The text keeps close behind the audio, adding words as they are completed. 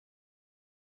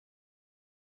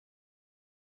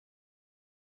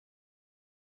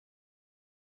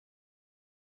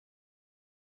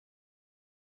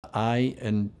I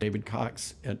and David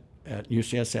Cox at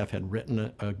UCSF had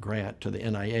written a grant to the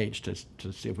NIH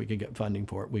to see if we could get funding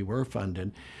for it. We were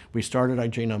funded. We started our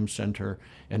Genome Center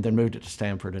and then moved it to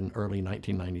Stanford in early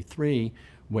 1993,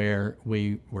 where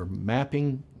we were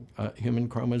mapping human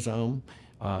chromosome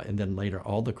and then later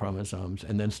all the chromosomes,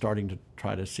 and then starting to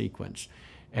try to sequence.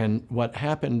 And what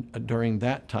happened during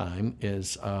that time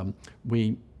is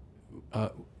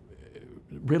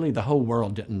really the whole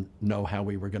world didn't know how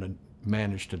we were going to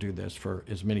manage to do this for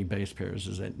as many base pairs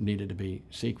as it needed to be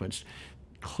sequenced.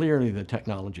 Clearly the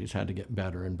technologies had to get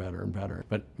better and better and better.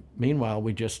 But meanwhile,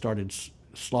 we just started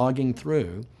slogging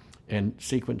through and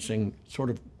sequencing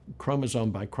sort of chromosome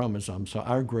by chromosome. So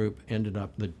our group ended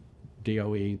up, the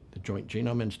DOE, the Joint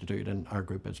Genome Institute, and our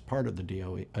group as part of the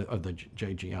DOE, of the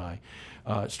JGI,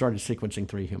 started sequencing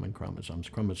 3 human chromosomes,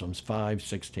 chromosomes 5,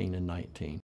 16, and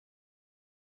 19.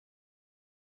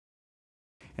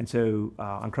 And so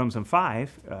on chromosome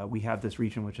 5, we have this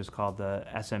region which is called the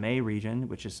SMA region,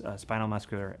 which is a spinal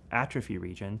muscular atrophy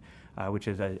region, which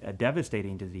is a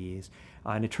devastating disease.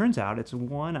 And it turns out it's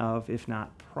one of, if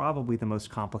not probably the most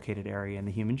complicated area in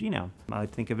the human genome. I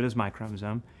think of it as my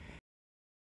chromosome.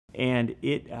 And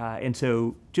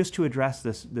so just to address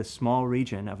this small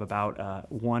region of about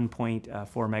 1.4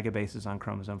 megabases on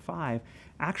chromosome 5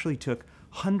 actually took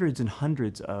hundreds and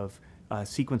hundreds of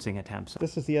sequencing attempts.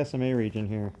 This is the SMA region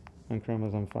here on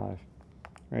chromosome 5,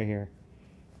 right here.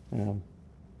 And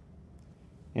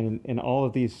all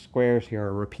of these squares here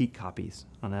are repeat copies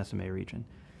on the SMA region.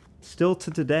 Still to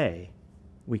today,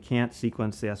 we can't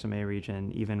sequence the SMA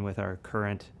region even with our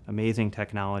current amazing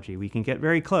technology. We can get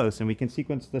very close and we can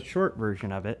sequence the short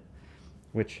version of it,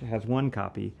 which has 1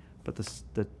 copy, but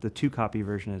the 2-copy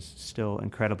version is still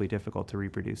incredibly difficult to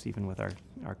reproduce even with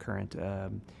our current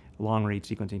long-read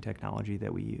sequencing technology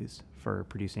that we use for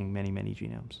producing many, many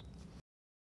genomes.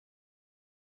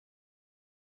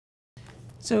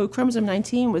 So chromosome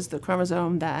 19 was the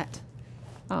chromosome that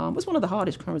was one of the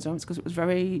hardest chromosomes because it was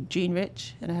very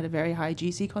gene-rich and it had a very high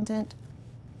GC content.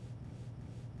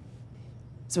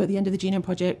 So at the end of the Genome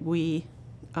Project, we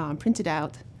printed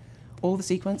out all the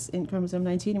sequence in chromosome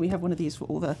 19, and we have one of these for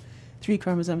all the 3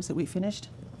 chromosomes that we finished.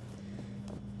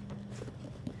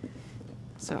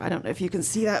 So I don't know if you can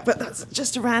see that, but that's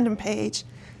just a random page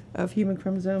of human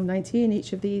chromosome 19.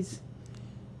 Each of these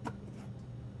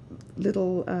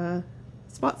little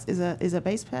spots is a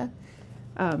base pair.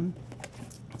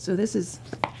 So this is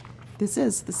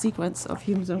the sequence of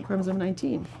human chromosome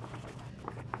 19.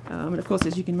 And of course,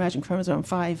 as you can imagine, chromosome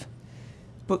 5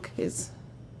 book is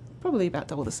probably about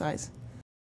double the size.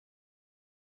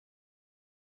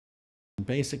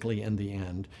 Basically, in the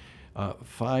end,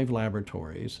 5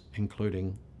 laboratories,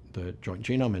 including the Joint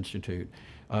Genome Institute,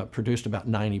 produced about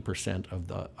 90% of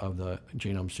the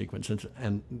genome sequences,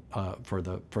 and for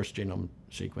the first genome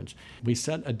sequence. We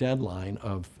set a deadline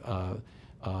of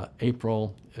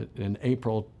April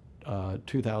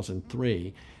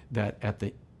 2003, that at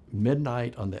the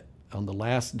midnight on the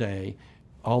last day,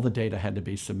 all the data had to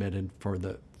be submitted for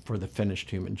the finished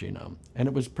human genome. And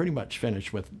it was pretty much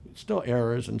finished with still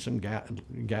errors and some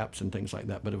gaps and things like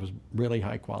that, but it was really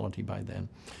high quality by then.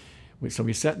 So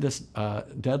we set this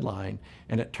deadline,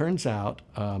 and it turns out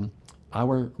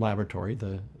our laboratory,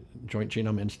 the Joint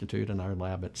Genome Institute, and our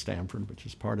lab at Stanford, which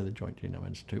is part of the Joint Genome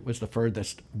Institute, was the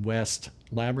furthest west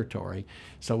laboratory.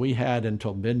 So we had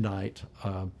until midnight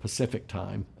Pacific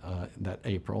time that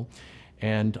April.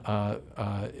 And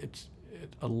it's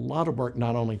a lot of work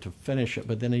not only to finish it,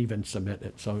 but then even submit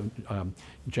it. So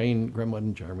Jane Grimwood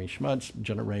and Jeremy Schmutz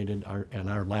generated, in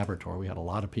our laboratory, we had a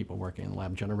lot of people working in the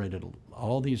lab, generated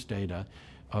all these data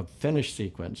of finished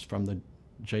sequence from the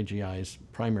JGI's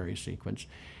primary sequence.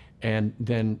 And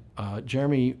then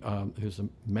Jeremy, who's a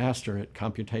master at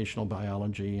computational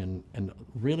biology and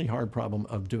really hard problem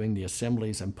of doing the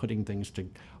assemblies and putting things to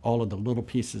all of the little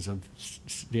pieces of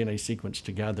DNA sequence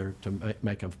together to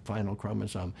make a final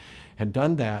chromosome, had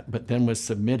done that, but then was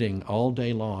submitting all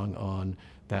day long on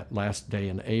that last day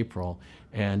in April.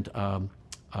 And I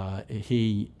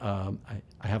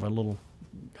have a little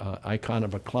icon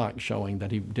of a clock showing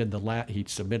that he did he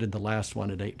submitted the last one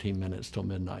at 18 minutes till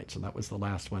midnight. So that was the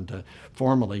last one to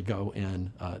formally go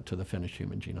in to the finished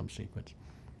human genome sequence.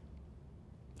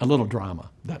 A little drama,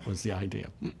 that was the idea.